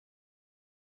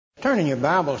Turn in your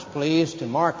Bibles, please, to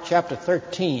Mark chapter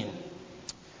 13.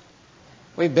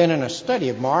 We've been in a study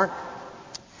of Mark,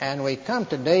 and we come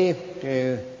today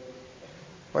to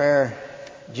where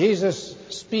Jesus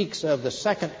speaks of the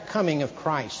second coming of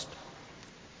Christ.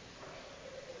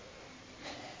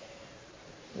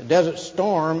 The Desert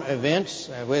Storm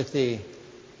events with the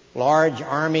large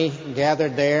army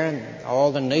gathered there and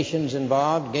all the nations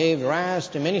involved gave rise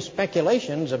to many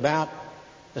speculations about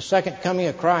the second coming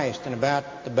of Christ and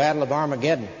about the Battle of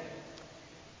Armageddon.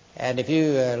 And if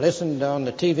you listened on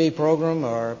the TV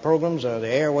programs or the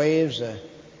airwaves,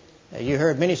 you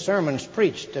heard many sermons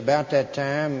preached about that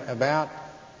time, about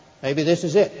maybe this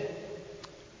is it,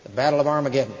 the Battle of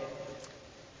Armageddon.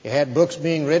 You had books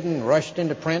being written, rushed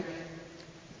into print,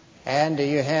 and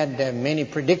you had many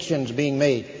predictions being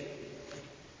made.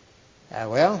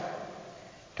 Well,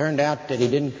 turned out that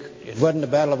it wasn't the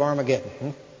Battle of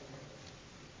Armageddon.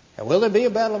 Will there be a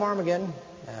Battle of Armageddon?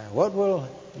 What will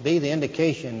be the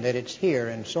indication that it's here,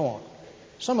 and so on?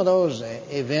 Some of those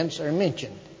events are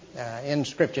mentioned in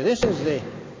Scripture. This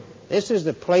is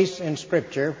the place in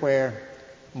Scripture where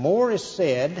more is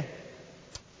said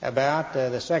about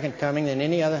the second coming than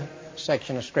any other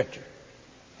section of Scripture,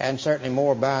 and certainly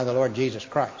more by the Lord Jesus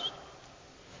Christ.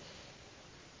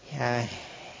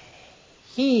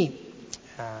 He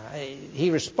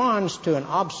responds to an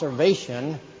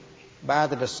observation by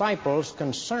the disciples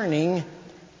concerning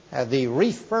the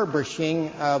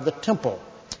refurbishing of the temple.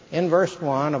 In verse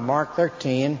 1 of Mark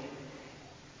 13,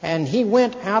 and he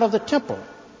went out of the temple.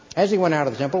 As he went out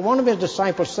of the temple, one of his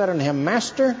disciples said unto him,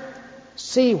 Master,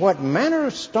 see what manner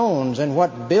of stones and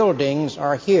what buildings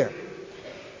are here.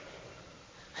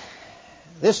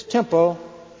 This temple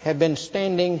had been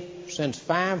standing since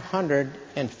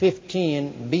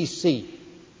 515 BC,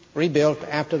 rebuilt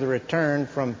after the return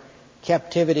from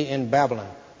captivity in Babylon.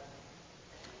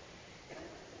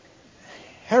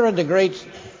 Herod the Great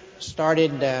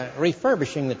started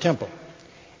refurbishing the temple.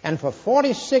 And for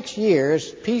 46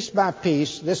 years, piece by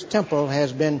piece, this temple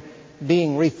has been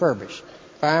being refurbished.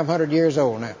 500 years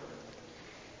old now.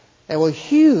 There were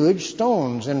huge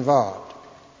stones involved.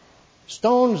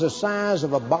 Stones the size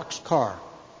of a boxcar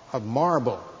of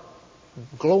marble,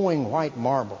 glowing white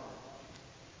marble.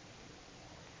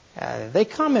 They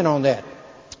comment on that.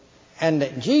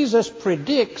 And Jesus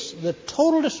predicts the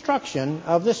total destruction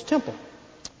of this temple.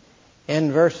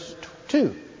 In verse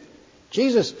 2,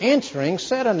 Jesus answering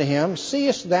said unto him,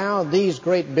 Seest thou these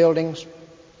great buildings?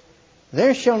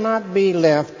 There shall not be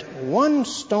left one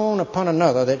stone upon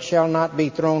another that shall not be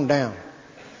thrown down.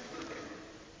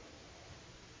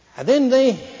 And then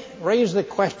they raise the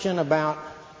question about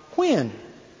when,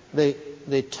 the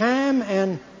time,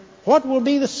 and what will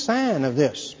be the sign of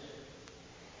this.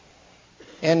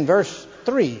 In verse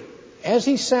 3, as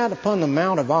he sat upon the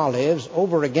Mount of Olives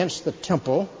over against the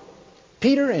temple,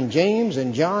 Peter and James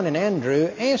and John and Andrew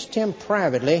asked him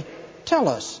privately, Tell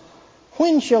us,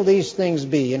 when shall these things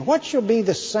be, and what shall be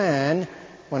the sign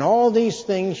when all these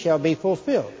things shall be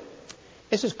fulfilled?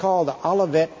 This is called the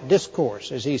Olivet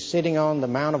Discourse, as he's sitting on the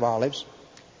Mount of Olives.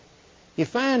 You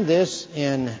find this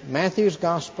in Matthew's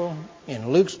Gospel,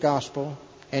 in Luke's Gospel,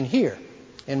 and here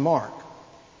in Mark.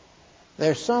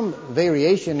 There's some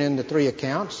variation in the three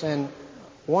accounts, and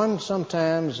one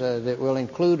sometimes that will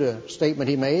include a statement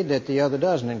he made that the other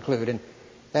doesn't include, and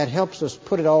that helps us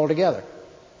put it all together.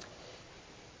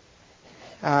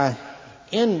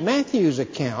 In Matthew's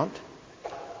account,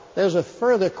 there's a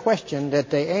further question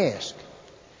that they ask.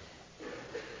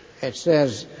 It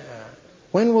says,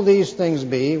 When will these things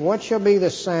be? What shall be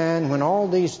the sign when all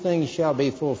these things shall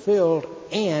be fulfilled,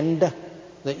 and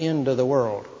the end of the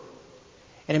world?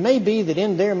 And it may be that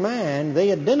in their mind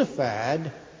they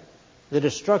identified the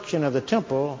destruction of the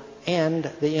temple and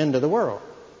the end of the world.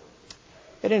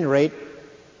 At any rate,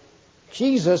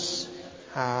 Jesus,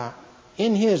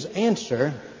 in his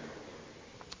answer,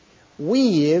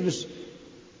 weaves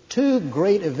two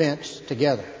great events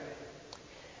together.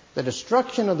 The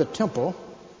destruction of the temple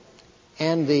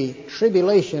and the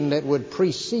tribulation that would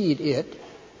precede it,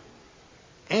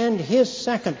 and his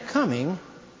second coming,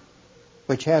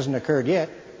 which hasn't occurred yet,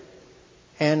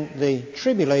 and the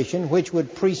tribulation which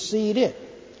would precede it.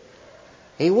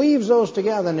 He weaves those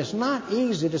together, and it's not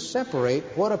easy to separate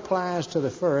what applies to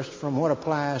the first from what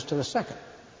applies to the second.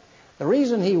 The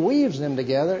reason he weaves them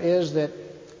together is that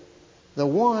the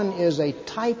one is a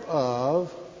type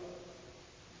of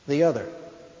the other.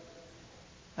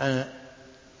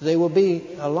 There will be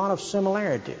a lot of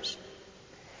similarities.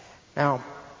 Now,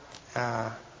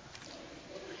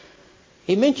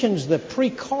 he mentions the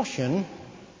precaution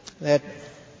that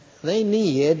they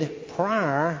need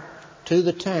prior to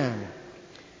the time.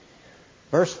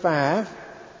 Verse 5,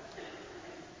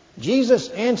 Jesus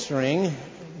answering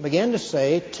began to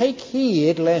say, "Take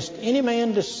heed lest any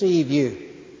man deceive you."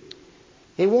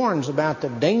 He warns about the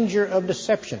danger of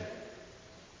deception.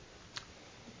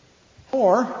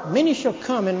 "For many shall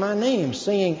come in my name,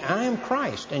 saying, I am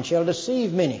Christ, and shall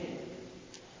deceive many."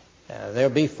 There'll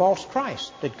be false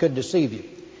Christs that could deceive you.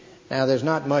 Now, there's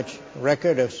not much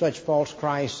record of such false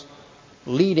Christs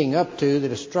leading up to the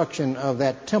destruction of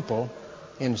that temple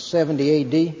in 70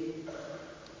 A.D.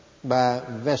 by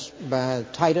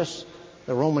Titus,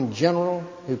 the Roman general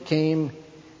who came.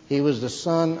 He was the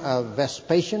son of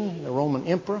Vespasian, the Roman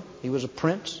emperor. He was a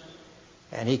prince,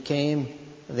 and he came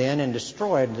then and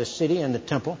destroyed the city and the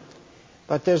temple.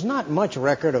 But there's not much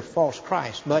record of false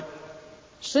Christ. But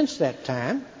since that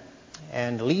time,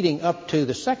 and leading up to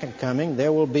the second coming,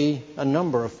 there will be a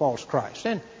number of false Christs.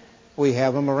 And we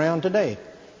have them around today.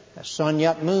 Sun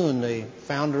Yat Moon, the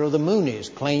founder of the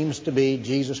Moonies, claims to be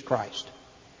Jesus Christ.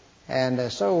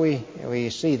 And so we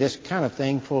see this kind of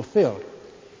thing fulfilled.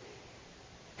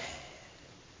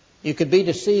 You could be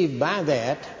deceived by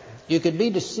that. You could be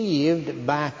deceived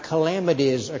by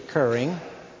calamities occurring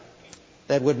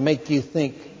that would make you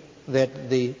think that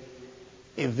the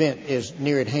event is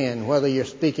near at hand, whether you're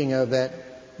speaking of that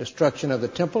destruction of the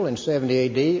temple in 70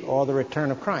 A.D. or the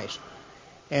return of Christ.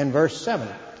 And verse 7,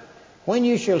 "When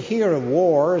you shall hear of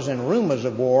wars and rumors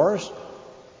of wars,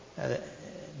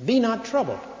 be not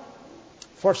troubled.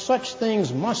 For such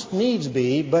things must needs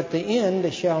be, but the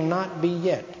end shall not be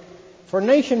yet. For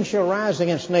nation shall rise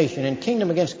against nation, and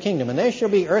kingdom against kingdom, and there shall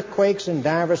be earthquakes in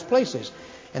divers places,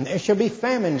 and there shall be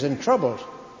famines and troubles.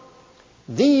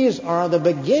 These are the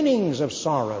beginnings of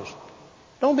sorrows."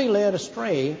 Don't be led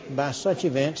astray by such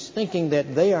events, thinking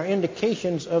that they are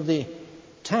indications of the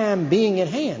time being at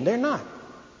hand. They're not.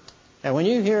 Now, when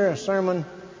you hear a sermon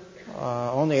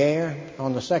on the air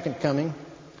on the second coming,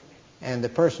 and the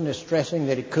person is stressing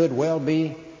that it could well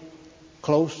be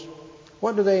close,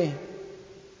 what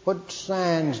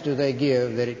signs do they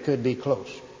give that it could be close?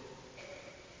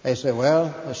 They say,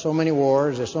 well, there's so many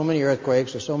wars, there's so many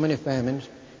earthquakes, there's so many famines.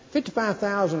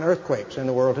 55,000 earthquakes in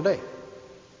the world today,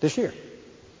 this year.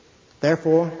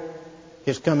 Therefore,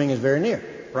 his coming is very near.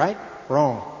 Right?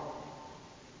 Wrong.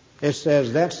 It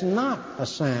says that's not a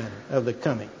sign of the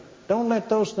coming. Don't let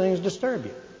those things disturb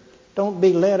you. Don't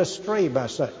be led astray by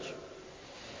such.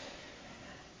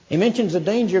 He mentions the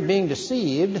danger of being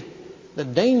deceived, the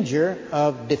danger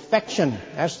of defection.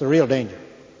 That's the real danger.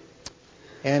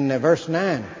 In verse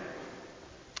 9,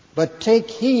 "But take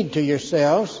heed to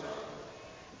yourselves,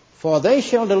 for they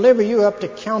shall deliver you up to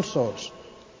councils,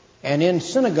 and in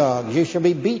synagogues you shall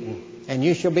be beaten, and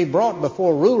you shall be brought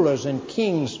before rulers and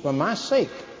kings for my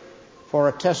sake, for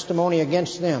a testimony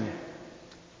against them."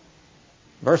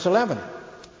 Verse 11,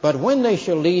 "But when they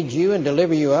shall lead you and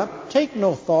deliver you up, take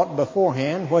no thought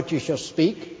beforehand what you shall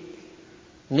speak,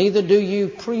 neither do you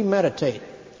premeditate.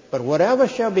 But whatever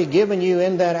shall be given you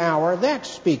in that hour, that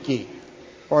speak ye.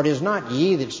 For it is not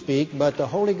ye that speak, but the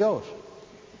Holy Ghost."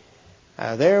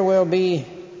 There will be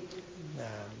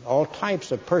all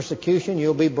types of persecution.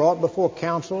 You'll be brought before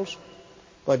councils,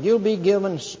 but you'll be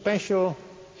given special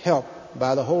help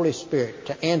by the Holy Spirit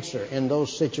to answer in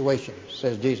those situations,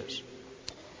 says Jesus.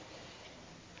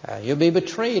 You'll be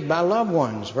betrayed by loved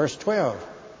ones. Verse 12.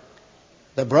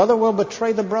 "The brother will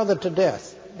betray the brother to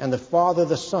death, and the father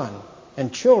the son,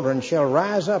 and children shall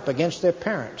rise up against their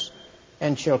parents,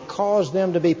 and shall cause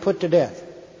them to be put to death."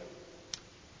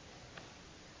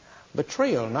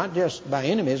 Betrayal, not just by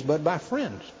enemies, but by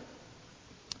friends.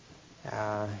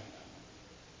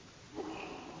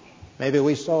 Maybe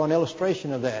we saw an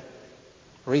illustration of that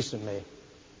recently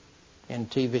in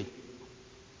TV.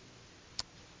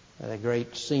 The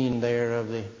great scene there of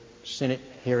the Senate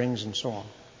hearings and so on.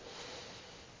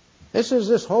 This is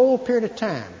this whole period of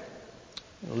time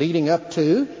leading up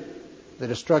to the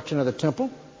destruction of the temple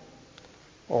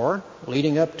or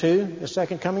leading up to the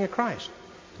second coming of Christ.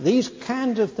 These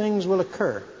kinds of things will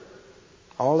occur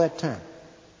all that time.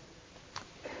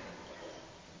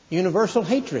 Universal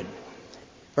hatred.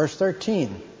 Verse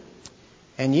 13.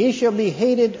 "And ye shall be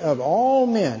hated of all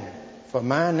men for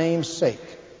my name's sake."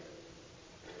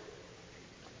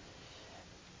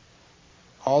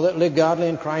 All that live godly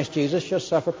in Christ Jesus shall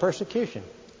suffer persecution.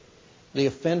 The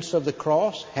offense of the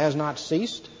cross has not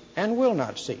ceased and will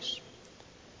not cease.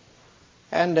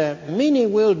 And many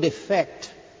will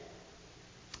defect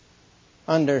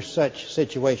under such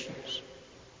situations.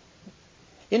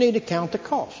 You need to count the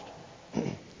cost.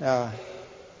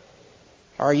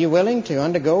 Are you willing to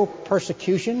undergo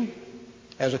persecution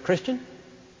as a Christian?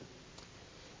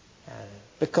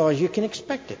 Because you can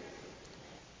expect it.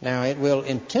 Now, it will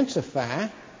intensify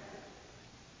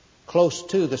close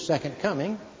to the second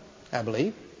coming, I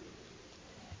believe.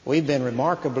 We've been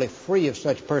remarkably free of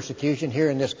such persecution here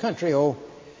in this country.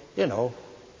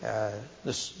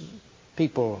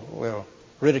 People will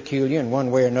ridicule you in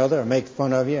one way or another or make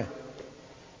fun of you.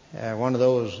 One of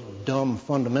those dumb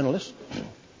fundamentalists.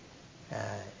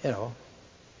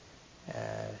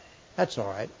 That's all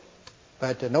right.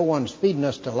 But no one's feeding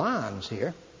us to lions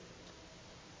here,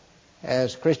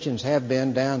 as Christians have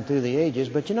been down through the ages.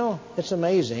 But it's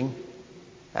amazing.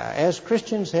 As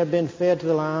Christians have been fed to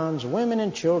the lions, women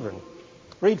and children.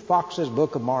 Read Fox's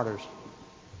Book of Martyrs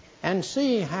and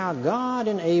see how God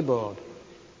enabled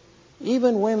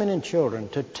even women and children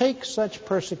to take such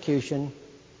persecution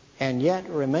and yet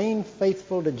remain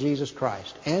faithful to Jesus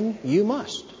Christ. And you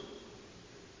must.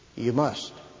 You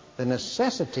must. The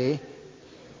necessity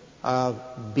of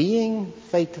being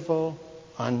faithful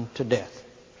unto death.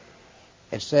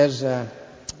 It says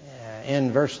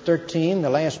in verse 13, the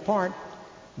last part,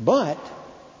 but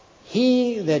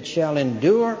he that shall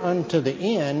endure unto the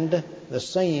end, the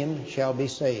same shall be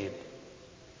saved.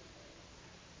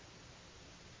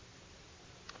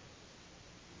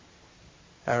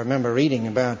 I remember reading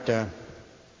about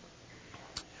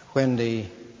when the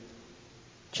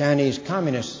Chinese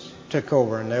communists took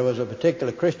over, and there was a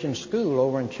particular Christian school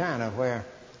over in China where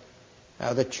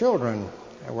the children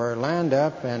were lined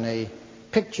up and a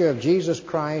picture of Jesus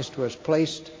Christ was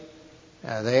placed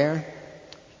there,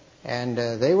 and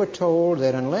they were told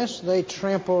that unless they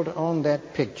trampled on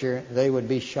that picture, they would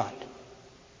be shot.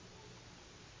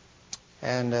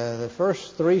 And the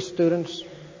first 3 students,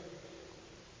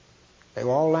 they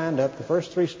were all lined up. The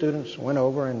first 3 students went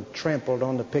over and trampled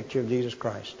on the picture of Jesus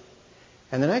Christ.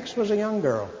 And the next was a young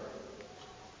girl.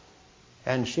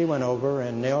 And she went over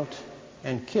and knelt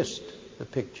and kissed the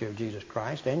picture of Jesus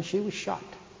Christ, and she was shot.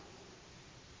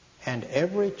 And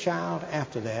every child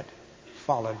after that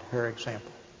followed her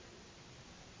example.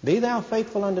 Be thou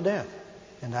faithful unto death,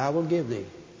 and I will give thee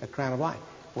a crown of life.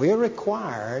 We are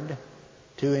required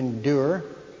to endure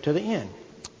to the end.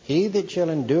 He that shall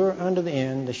endure unto the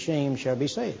end, the same shall be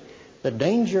saved. The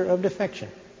danger of defection.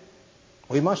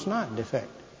 We must not defect.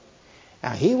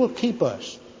 Now, he will keep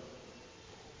us.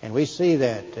 And we see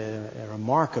that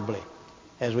remarkably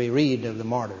as we read of the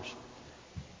martyrs.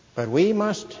 But we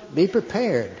must be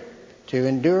prepared to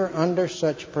endure under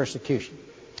such persecution.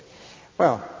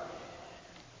 Well,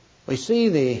 we see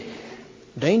the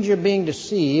danger of being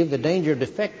deceived, the danger of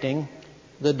defecting,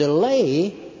 the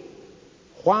delay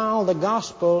while the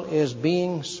gospel is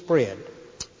being spread.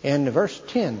 In verse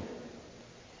 10,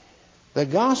 the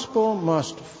gospel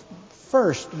must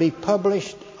first be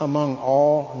published among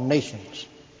all nations.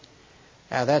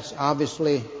 Now, that's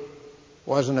obviously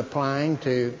wasn't applying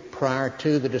to prior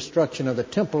to the destruction of the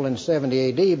temple in 70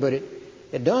 A.D., but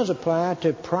it does apply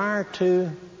to prior to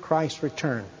Christ's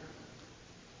return.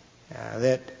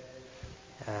 The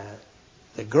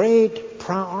great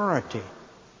priority,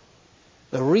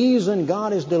 the reason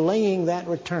God is delaying that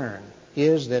return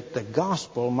is that the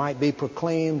gospel might be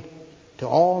proclaimed to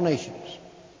all nations.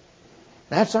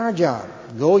 That's our job.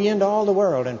 Go ye into all the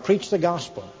world and preach the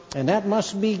gospel. And that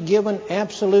must be given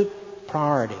absolute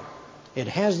priority. It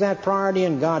has that priority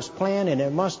in God's plan, and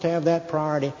it must have that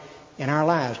priority in our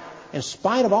lives. In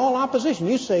spite of all opposition,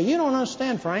 you say, you don't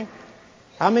understand, Frank.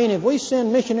 I mean, if we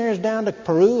send missionaries down to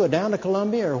Peru or down to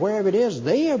Colombia or wherever it is,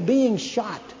 they are being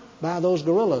shot by those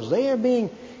guerrillas. They are being,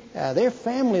 their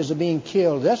families are being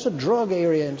killed. That's a drug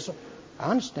area. And so, I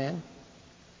understand.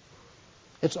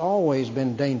 It's always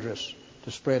been dangerous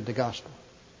to spread the gospel.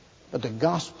 But the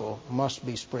gospel must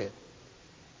be spread.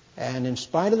 And in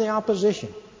spite of the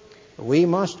opposition, we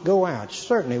must go out.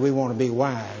 Certainly we want to be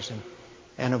wise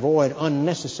and avoid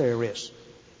unnecessary risks.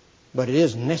 But it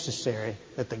is necessary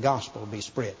that the gospel be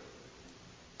spread.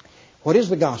 What is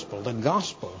the gospel? The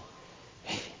gospel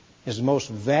is the most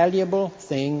valuable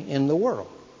thing in the world.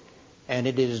 And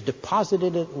it is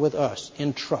deposited with us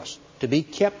in trust to be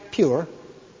kept pure,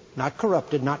 not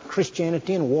corrupted, not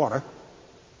Christianity in water,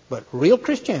 but real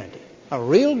Christianity. A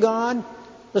real God,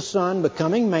 the Son,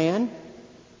 becoming man,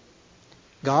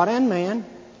 God and man,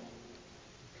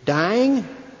 dying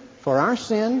for our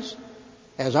sins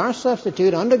as our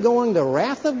substitute, undergoing the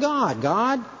wrath of God.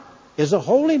 God is a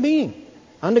holy being,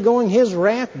 undergoing His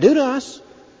wrath due to us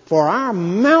for our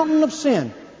mountain of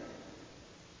sin.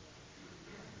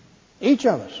 Each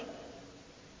of us.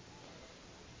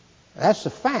 That's the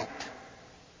fact.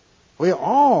 We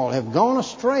all have gone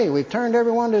astray. We've turned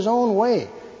everyone to his own way.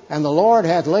 And the Lord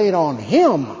hath laid on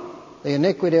Him the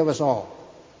iniquity of us all.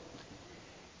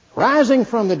 Rising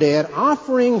from the dead,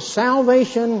 offering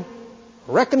salvation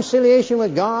reconciliation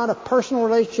with God, a personal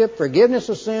relationship, forgiveness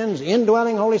of sins,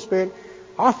 indwelling Holy Spirit,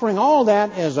 offering all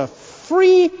that as a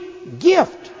free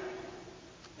gift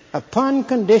upon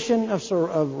condition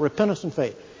of repentance and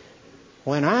faith.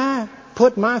 When I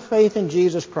put my faith in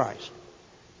Jesus Christ,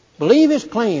 believe His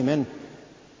claim,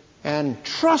 and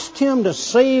trust Him to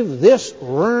save this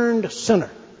ruined sinner,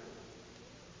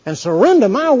 and surrender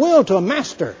my will to a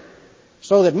master,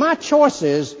 so that my choice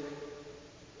is,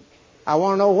 I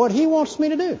want to know what He wants me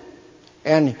to do.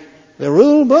 And the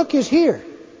rule book is here,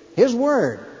 His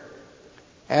Word.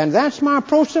 And that's my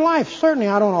approach to life. Certainly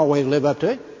I don't always live up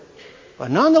to it, but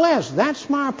nonetheless, that's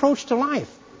my approach to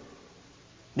life.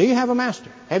 Do you have a master?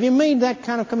 Have you made that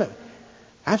kind of commitment?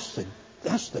 That's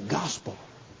the gospel.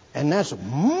 And that's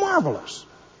marvelous.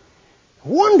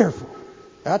 Wonderful.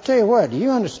 I'll tell you what, do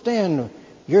you understand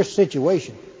your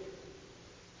situation?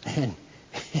 And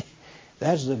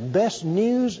that's the best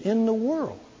news in the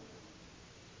world.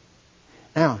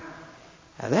 Now,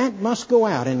 that must go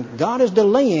out, and God is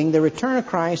delaying the return of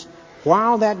Christ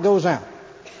while that goes out.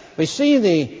 We see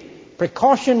the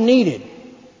precaution needed.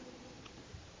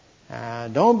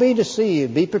 Don't be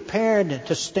deceived. Be prepared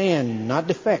to stand, not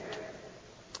defect.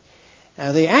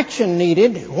 The action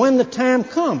needed when the time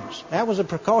comes. That was a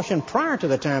precaution prior to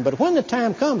the time, but when the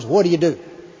time comes, what do?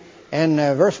 And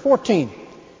verse 14,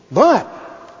 but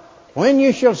when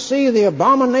you shall see the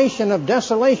abomination of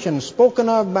desolation spoken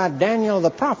of by Daniel the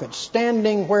prophet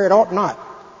standing where it ought not,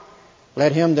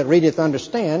 let him that readeth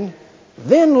understand,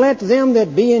 then let them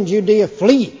that be in Judea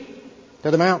flee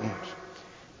to the mountains.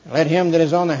 Let him that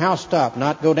is on the housetop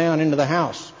not go down into the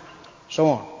house, so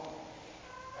on.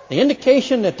 The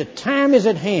indication that the time is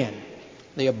at hand,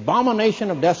 the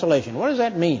abomination of desolation. What does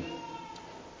that mean?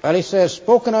 Well, he says,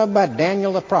 spoken of by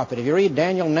Daniel the prophet. If you read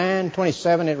Daniel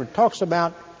 9:27, it talks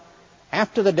about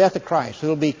after the death of Christ,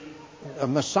 a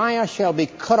Messiah shall be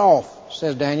cut off,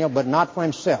 says Daniel, but not for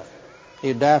himself.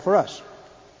 He'll die for us.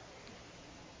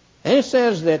 And it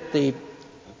says that the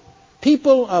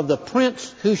people of the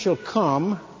prince who shall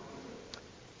come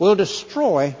will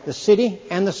destroy the city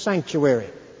and the sanctuary.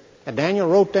 And Daniel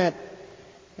wrote that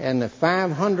in the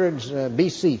 500s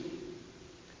BC.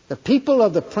 The people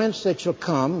of the prince that shall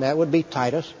come, that would be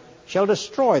Titus, shall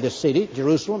destroy the city,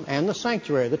 Jerusalem, and the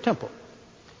sanctuary, the temple.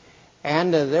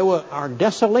 And there are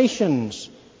desolations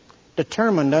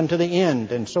determined unto the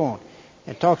end, and so on.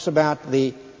 It talks about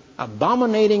the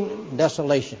abominating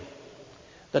desolation.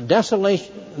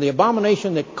 The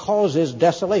abomination that causes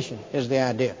desolation is the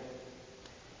idea.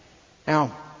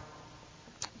 Now,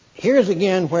 here's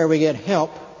again where we get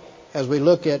help as we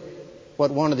look at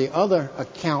what one of the other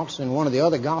accounts in one of the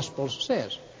other Gospels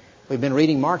says. We've been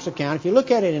reading Mark's account. If you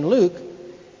look at it in Luke,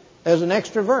 there's an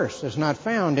extra verse that's not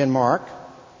found in Mark.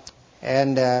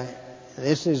 And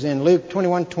this is in Luke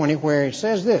 21:20, where it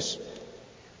says this: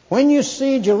 when you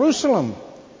see Jerusalem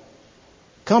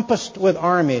compassed with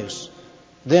armies,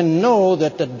 then know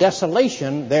that the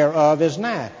desolation thereof is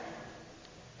nigh.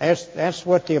 That's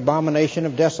what the abomination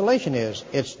of desolation is.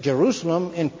 It's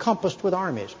Jerusalem encompassed with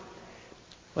armies.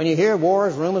 When you hear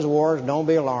wars, rumors of wars, don't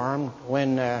be alarmed.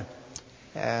 When there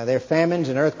are famines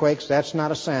and earthquakes, that's not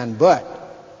a sign. But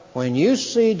when you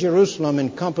see Jerusalem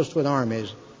encompassed with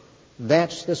armies,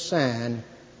 that's the sign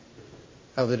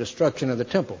of the destruction of the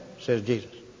temple, says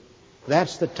Jesus.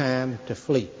 That's the time to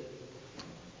flee.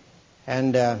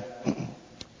 And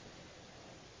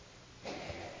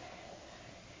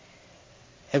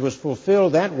it was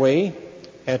fulfilled that way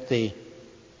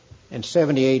in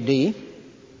 70 A.D.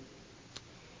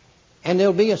 And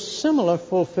there'll be a similar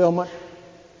fulfillment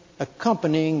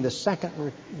accompanying the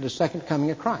second coming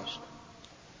of Christ.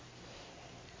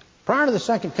 Prior to the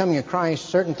second coming of Christ,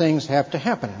 certain things have to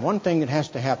happen. One thing that has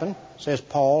to happen, says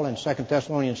Paul in 2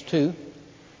 Thessalonians 2,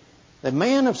 the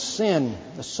man of sin,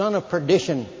 the son of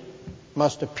perdition,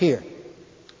 must appear,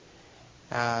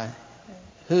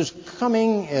 whose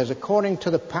coming is according to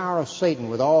the power of Satan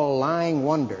with all lying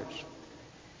wonders,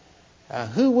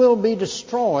 who will be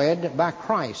destroyed by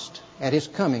Christ at His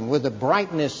coming with the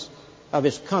brightness of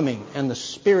His coming and the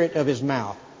spirit of His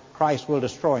mouth. Christ will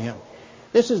destroy him.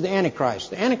 This is the Antichrist.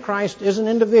 The Antichrist is an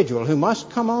individual who must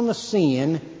come on the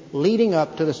scene leading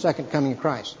up to the second coming of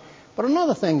Christ. But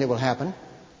another thing that will happen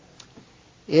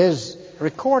is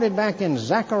recorded back in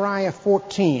Zechariah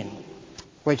 14,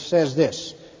 which says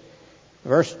this,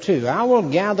 verse 2, I will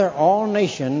gather all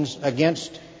nations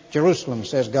against Jerusalem,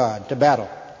 says God, to battle.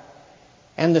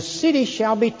 And the city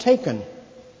shall be taken,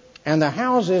 and the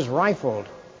houses rifled,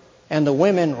 and the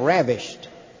women ravished.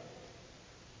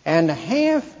 And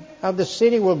half of the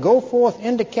city will go forth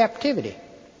into captivity,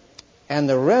 and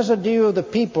the residue of the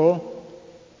people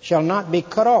shall not be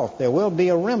cut off. There will be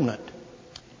a remnant.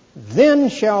 Then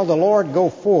shall the Lord go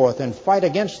forth and fight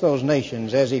against those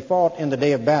nations as he fought in the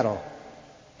day of battle,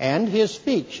 and his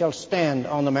feet shall stand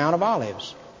on the Mount of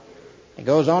Olives. It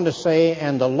goes on to say,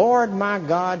 and the Lord my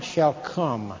God shall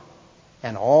come,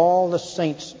 and all the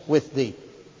saints with thee.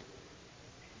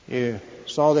 You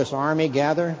saw this army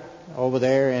gather over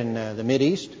there in the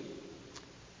Mideast.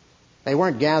 They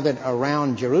weren't gathered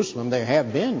around Jerusalem. There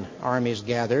have been armies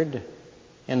gathered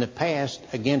in the past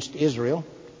against Israel,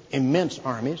 immense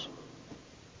armies,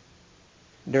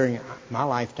 during my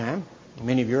lifetime,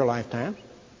 many of your lifetimes.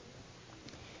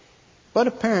 But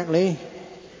apparently,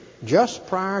 just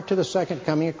prior to the second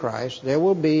coming of Christ, there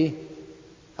will be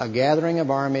a gathering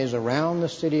of armies around the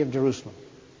city of Jerusalem.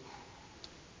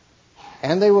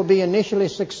 And they will be initially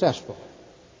successful.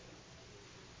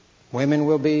 Women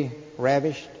will be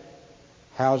ravished,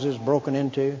 houses broken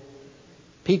into,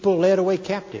 people led away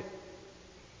captive.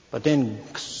 But then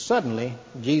suddenly,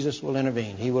 Jesus will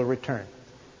intervene. He will return.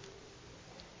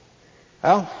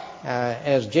 Well,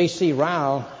 as J.C.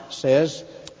 Ryle says,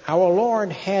 our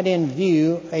Lord had in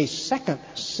view a second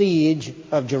siege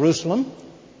of Jerusalem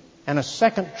and a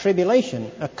second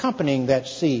tribulation accompanying that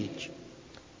siege,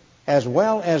 as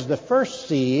well as the first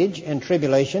siege and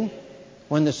tribulation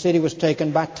when the city was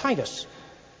taken by Titus.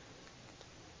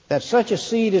 That such a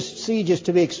siege is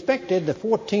to be expected, the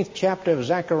 14th chapter of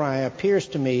Zechariah appears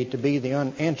to me to be the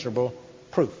unanswerable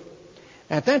proof.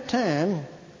 At that time,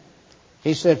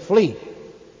 he said, flee.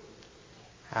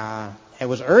 It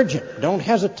was urgent. Don't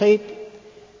hesitate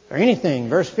or anything.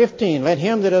 Verse 15, let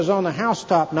him that is on the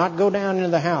housetop not go down into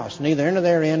the house, neither enter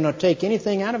therein, nor take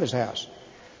anything out of his house.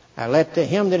 Let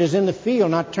him that is in the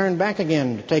field not turn back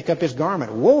again to take up his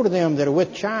garment. Woe to them that are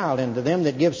with child and to them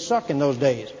that give suck in those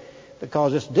days,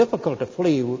 because it's difficult to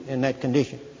flee in that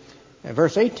condition.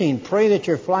 Verse 18, pray that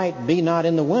your flight be not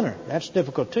in the winter. That's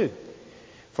difficult too.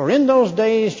 For in those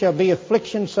days shall be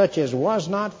affliction such as was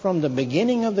not from the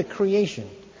beginning of the creation,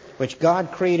 which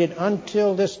God created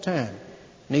until this time,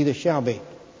 neither shall be.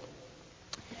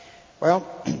 Well,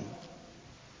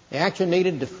 they actually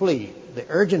needed to flee. The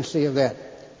urgency of that.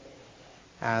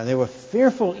 There were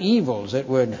fearful evils that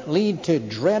would lead to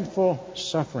dreadful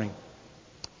suffering.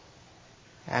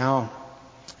 Now,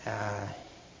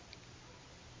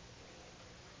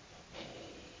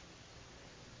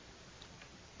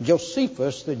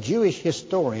 Josephus, the Jewish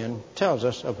historian, tells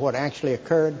us of what actually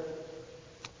occurred.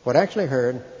 What actually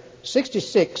occurred,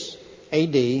 66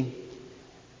 A.D.,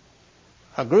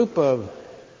 a group of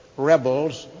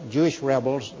rebels, Jewish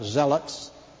rebels, zealots,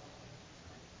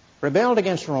 rebelled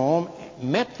against Rome,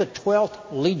 met the 12th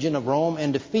Legion of Rome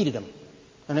and defeated them.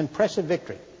 An impressive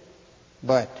victory.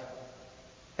 But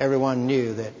everyone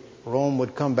knew that Rome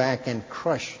would come back and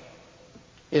crush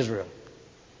Israel.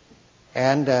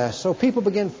 And so people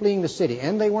began fleeing the city,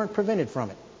 and they weren't prevented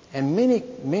from it. And many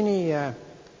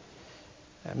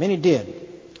did.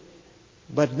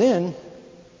 But then,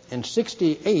 in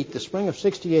 68, the spring of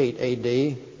 68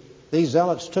 A.D., these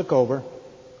zealots took over,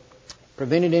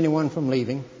 prevented anyone from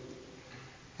leaving.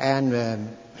 And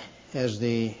as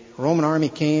the Roman army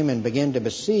came and began to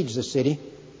besiege the city,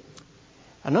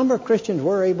 a number of Christians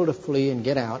were able to flee and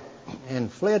get out and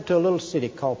fled to a little city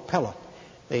called Pella.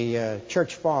 The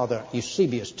church father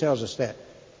Eusebius tells us that.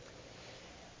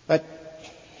 But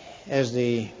as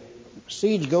the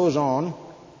siege goes on,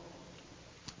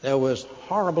 there was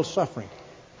horrible suffering.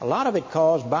 A lot of it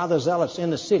caused by the zealots in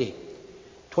the city.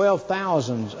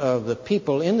 12,000 of the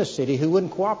people in the city who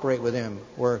wouldn't cooperate with them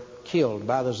were killed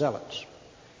by the zealots.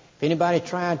 If anybody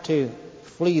tried to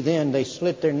flee then, they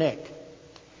slit their neck.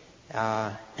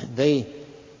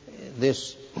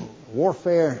 This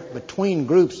warfare between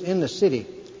groups in the city,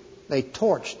 they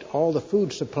torched all the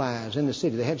food supplies in the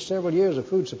city. They had several years of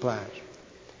food supplies.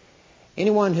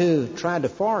 Anyone who tried to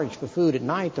forage for food at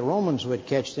night, the Romans would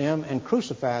catch them and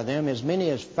crucify them, as many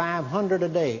as 500 a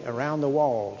day around the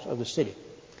walls of the city.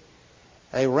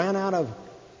 They ran out of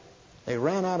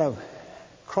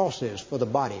crosses for the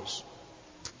bodies.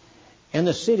 In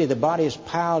the city, the bodies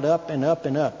piled up and up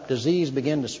and up. Disease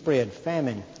began to spread,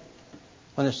 famine.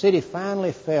 When the city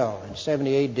finally fell in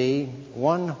 70 A.D.,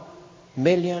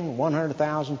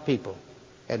 1,100,000 people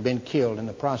had been killed in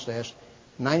the process.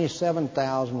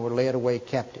 97,000 were led away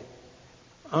captive.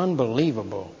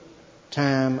 Unbelievable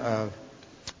time of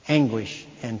anguish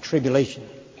and tribulation.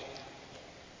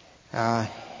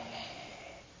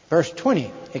 Verse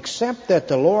 20, except that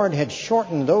the Lord had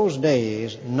shortened those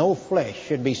days, no flesh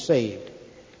should be saved.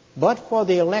 But for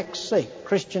the elect's sake,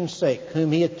 Christian's sake,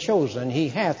 whom he hath chosen, he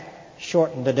hath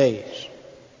shortened the days.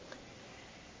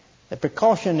 The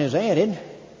precaution is added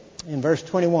in verse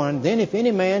 21, then if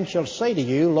any man shall say to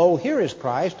you, Lo, here is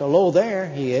Christ, or Lo, there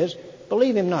he is,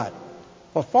 believe him not.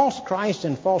 For false Christs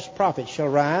and false prophets shall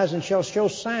rise and shall show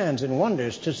signs and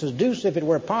wonders to seduce, if it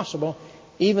were possible,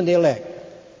 even the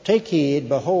elect. Take heed,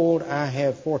 behold, I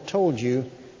have foretold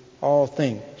you all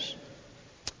things.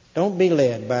 Don't be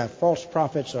led by false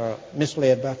prophets or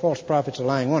misled by false prophets or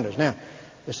lying wonders. Now,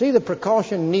 you see the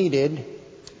precaution needed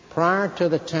prior to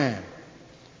the time,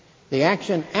 the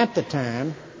action at the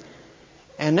time,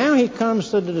 and now he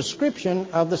comes to the description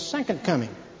of the second coming.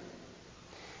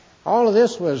 All of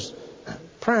this was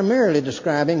primarily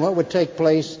describing what would take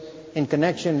place in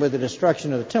connection with the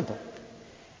destruction of the temple.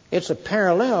 It's a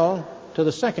parallel to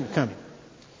the second coming.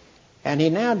 And he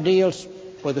now deals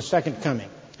with the second coming.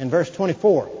 In verse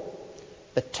 24,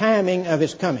 the timing of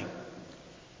his coming.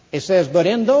 It says, But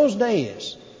in those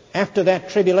days, after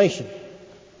that tribulation,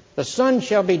 the sun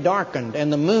shall be darkened,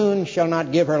 and the moon shall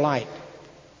not give her light.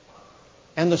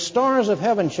 And the stars of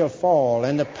heaven shall fall,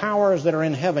 and the powers that are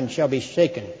in heaven shall be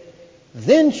shaken.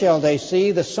 Then shall they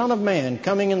see the Son of Man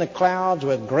coming in the clouds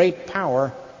with great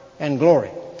power and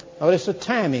glory. Notice the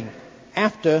timing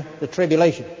after the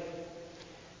tribulation.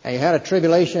 Now, you had a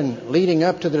tribulation leading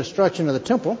up to the destruction of the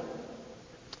temple.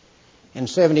 In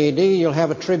 70 AD, you'll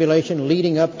have a tribulation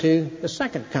leading up to the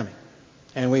second coming.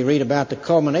 And we read about the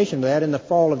culmination of that in the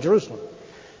fall of Jerusalem.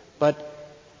 But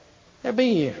there'll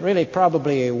be really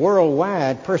probably a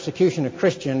worldwide persecution of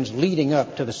Christians leading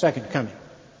up to the second coming.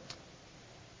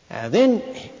 Then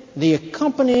the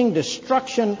accompanying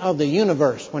destruction of the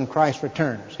universe when Christ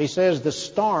returns. He says the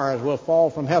stars will fall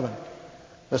from heaven.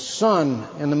 The sun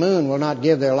and the moon will not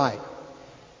give their light.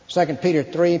 2 Peter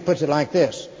 3 puts it like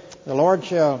this. The Lord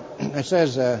shall, it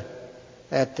says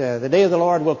that the day of the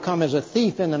Lord will come as a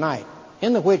thief in the night,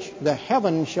 in the which the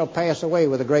heavens shall pass away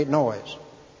with a great noise.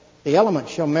 The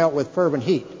elements shall melt with fervent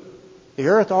heat. The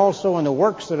earth also and the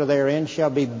works that are therein shall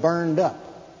be burned up.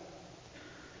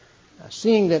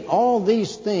 Seeing that all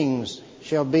these things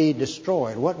shall be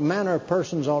destroyed, what manner of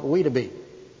persons ought we to be,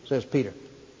 says Peter,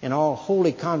 in all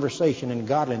holy conversation and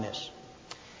godliness.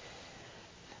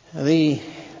 The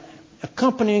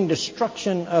accompanying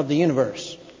destruction of the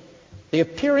universe, the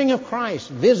appearing of Christ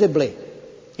visibly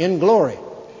in glory.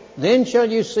 Then shall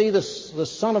you see the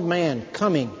Son of Man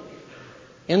coming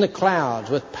in the clouds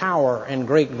with power and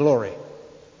great glory.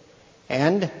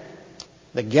 And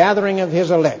the gathering of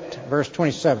his elect, verse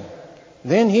 27.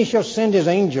 Then he shall send his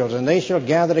angels, and they shall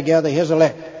gather together his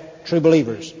elect, true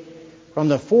believers, from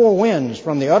the four winds,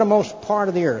 from the uttermost part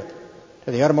of the earth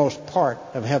to the uttermost part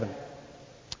of heaven.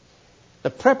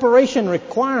 The preparation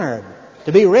required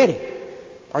to be ready.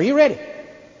 Are you ready?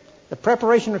 The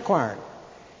preparation required.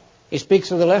 He speaks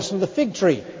of the lesson of the fig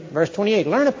tree. Verse 28,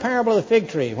 Learn a parable of the fig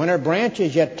tree. When her branch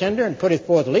is yet tender and putteth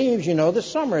forth leaves, you know that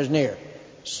summer is near.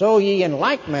 So ye in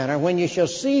like manner, when you shall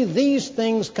see these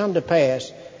things come to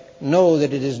pass, know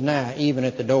that it is nigh, even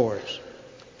at the doors.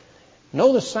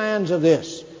 Know the signs of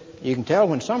this. You can tell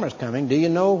when summer's coming. Do you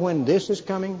know when this is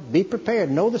coming? Be prepared.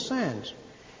 Know the signs.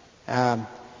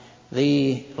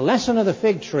 The lesson of the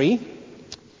fig tree,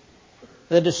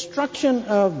 the destruction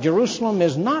of Jerusalem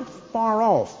is not far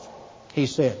off, he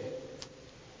said.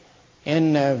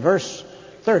 In verse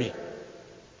 30,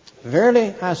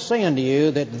 Verily I say unto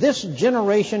you that this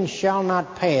generation shall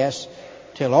not pass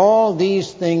till all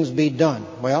these things be done.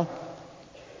 Well,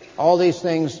 all these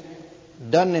things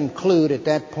doesn't include at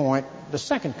that point the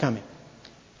second coming.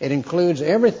 It includes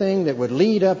everything that would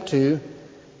lead up to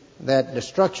that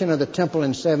destruction of the temple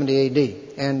in 70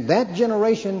 AD. And that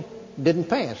generation didn't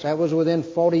pass. That was within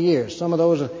 40 years. Some of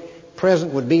those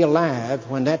present would be alive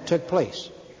when that took place.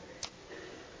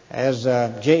 As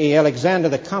J.E. Alexander,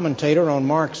 the commentator on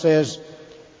Mark, says,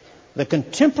 the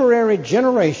contemporary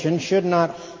generation should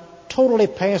not totally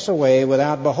pass away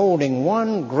without beholding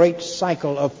one great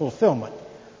cycle of fulfillment,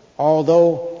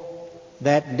 although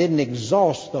that didn't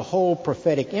exhaust the whole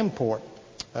prophetic import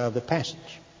of the passage.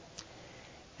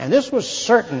 And this was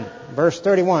certain, verse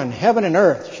 31, Heaven and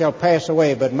earth shall pass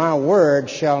away, but my word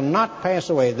shall not pass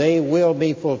away. They will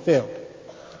be fulfilled.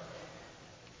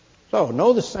 So,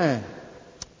 know the sign.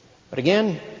 But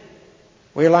again,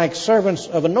 we're like servants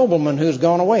of a nobleman who's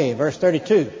gone away. Verse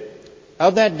 32.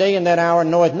 Of that day and that hour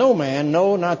knoweth no man,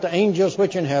 no, not the angels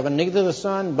which in heaven, neither the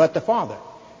Son, but the Father.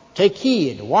 Take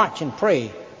heed, watch and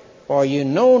pray, for you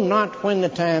know not when the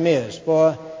time is.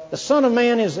 For the Son of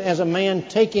Man is as a man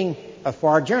taking a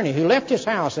far journey, who left his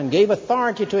house and gave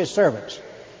authority to his servants,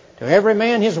 to every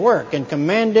man his work, and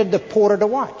commanded the porter to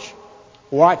watch.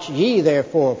 Watch ye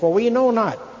therefore, for we know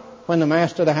not when the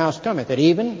master of the house cometh, at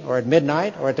even, or at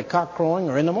midnight, or at the cock crowing,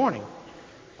 or in the morning,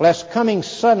 lest coming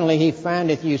suddenly he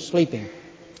findeth you sleeping.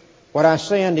 What I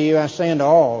say unto you, I say unto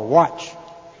all, watch.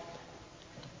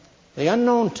 The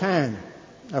unknown time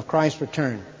of Christ's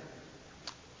return.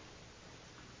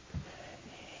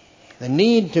 The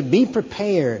need to be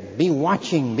prepared, be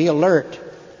watching, be alert.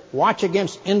 Watch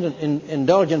against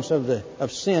indulgence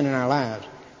of sin in our lives.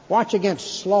 Watch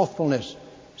against slothfulness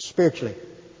spiritually.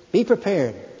 Be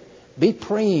prepared. Be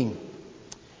praying.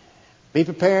 Be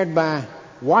prepared by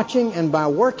watching and by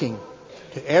working.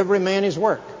 To every man his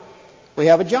work. We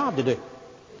have a job to do.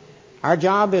 Our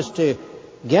job is to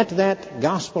get that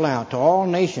gospel out to all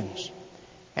nations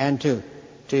and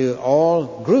to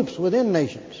all groups within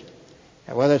nations.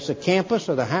 Whether it's the campus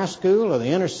or the high school or the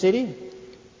inner city,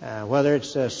 whether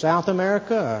it's South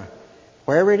America or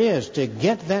wherever it is, to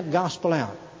get that gospel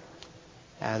out.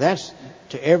 That's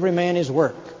to every man his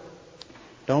work.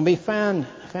 Don't be found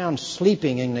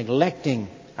sleeping and neglecting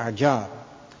our job.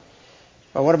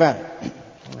 But what about it?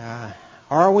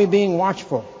 Are we being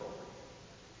watchful?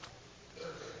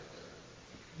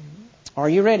 Are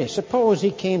you ready? Suppose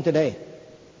he came today.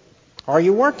 Are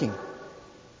you working?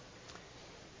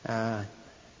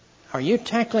 Are you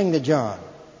tackling the job?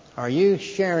 Are you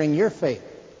sharing your faith?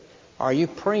 Are you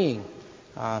praying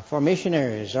for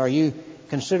missionaries? Are you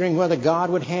considering whether God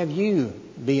would have you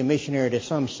be a missionary to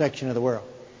some section of the world?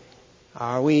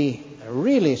 Are we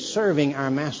really serving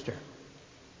our Master?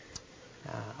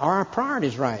 Are our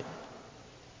priorities right?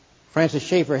 Francis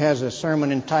Schaeffer has a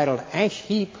sermon entitled Ash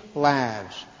Heap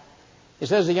Lives. He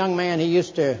says a young man, he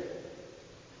used to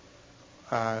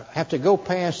have to go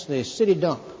past the city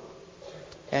dump,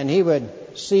 and he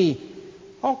would see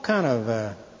all kind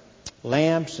of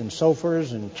lamps and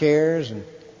sofas and chairs and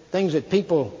things that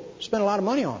people spend a lot of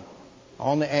money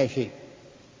on the ash heap,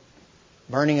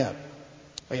 burning up.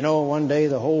 Well, you know, one day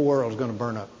the whole world's going to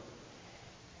burn up.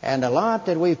 And a lot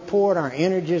that we've poured our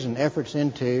energies and efforts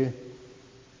into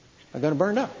are going to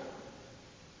burn up.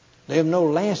 They have no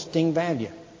lasting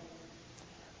value.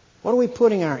 What are we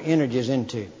putting our energies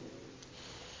into?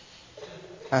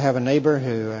 I have a neighbor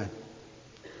who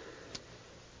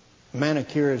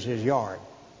manicures his yard.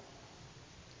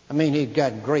 I mean, he's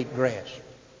got great grass.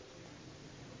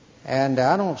 And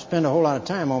I don't spend a whole lot of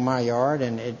time on my yard,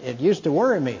 and it used to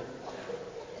worry me.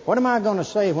 What am I going to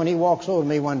say when he walks over to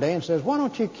me one day and says, why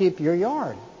don't you keep your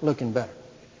yard looking better?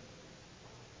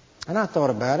 And I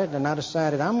thought about it, and I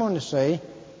decided I'm going to say,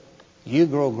 you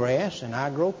grow grass and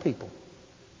I grow people.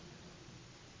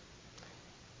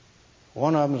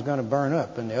 One of them is going to burn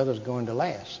up and the other is going to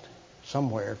last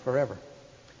somewhere forever.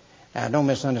 Now, don't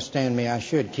misunderstand me. I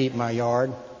should keep my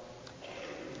yard.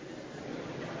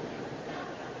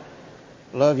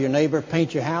 Love your neighbor,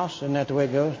 paint your house. Isn't that the way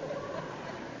it goes?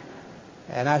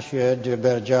 And I should do a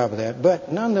better job of that.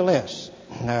 But nonetheless,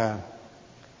 matter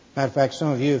of fact, some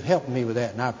of you have helped me with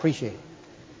that, and I appreciate it.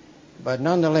 But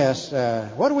nonetheless,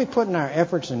 what are we putting our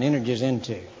efforts and energies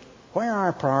into? Where are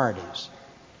our priorities?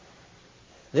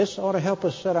 This ought to help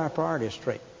us set our priorities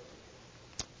straight.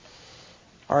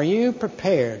 Are you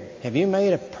prepared? Have you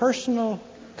made a personal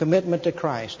commitment to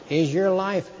Christ? Is your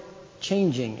life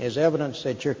changing as evidence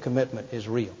that your commitment is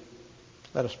real?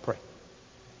 Let us pray.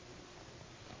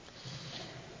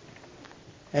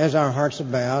 As our hearts are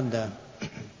bowed,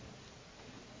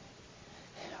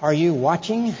 are you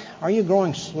watching? Are you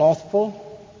growing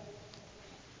slothful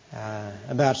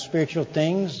about spiritual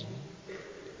things?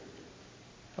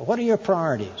 What are your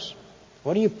priorities?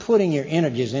 What are you putting your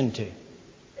energies into?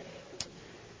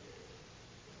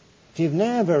 If you've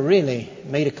never really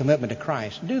made a commitment to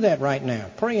Christ, do that right now.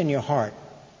 Pray in your heart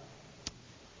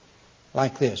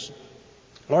like this.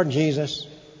 Lord Jesus,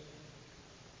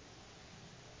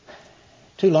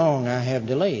 too long I have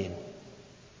delayed.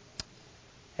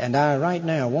 And I right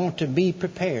now want to be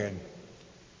prepared.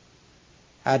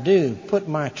 I do put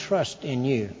my trust in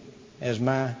you as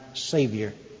my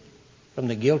Savior from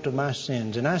the guilt of my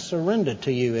sins. And I surrender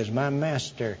to you as my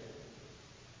Master.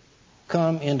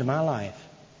 Come into my life.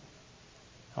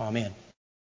 Amen.